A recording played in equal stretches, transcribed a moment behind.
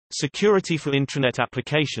Security for intranet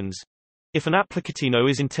applications. If an applicatino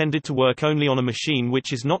is intended to work only on a machine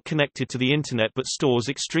which is not connected to the Internet but stores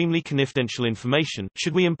extremely confidential information,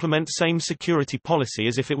 should we implement same security policy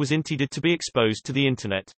as if it was intended to be exposed to the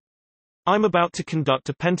Internet? I'm about to conduct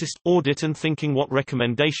a pentest audit and thinking what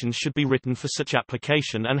recommendations should be written for such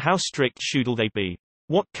application and how strict should they be.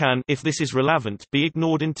 What can, if this is relevant, be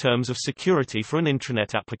ignored in terms of security for an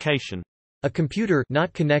intranet application? A computer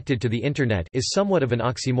not connected to the Internet is somewhat of an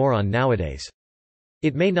oxymoron nowadays.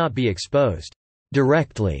 It may not be exposed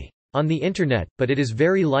directly on the Internet, but it is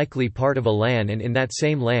very likely part of a LAN, and in that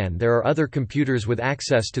same LAN there are other computers with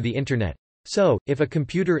access to the Internet. So, if a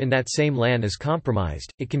computer in that same LAN is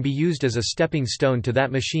compromised, it can be used as a stepping stone to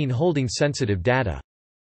that machine holding sensitive data.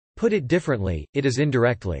 Put it differently, it is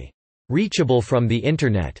indirectly reachable from the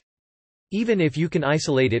Internet. Even if you can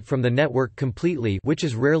isolate it from the network completely, which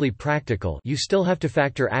is rarely practical, you still have to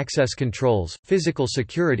factor access controls, physical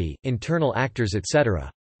security, internal actors etc.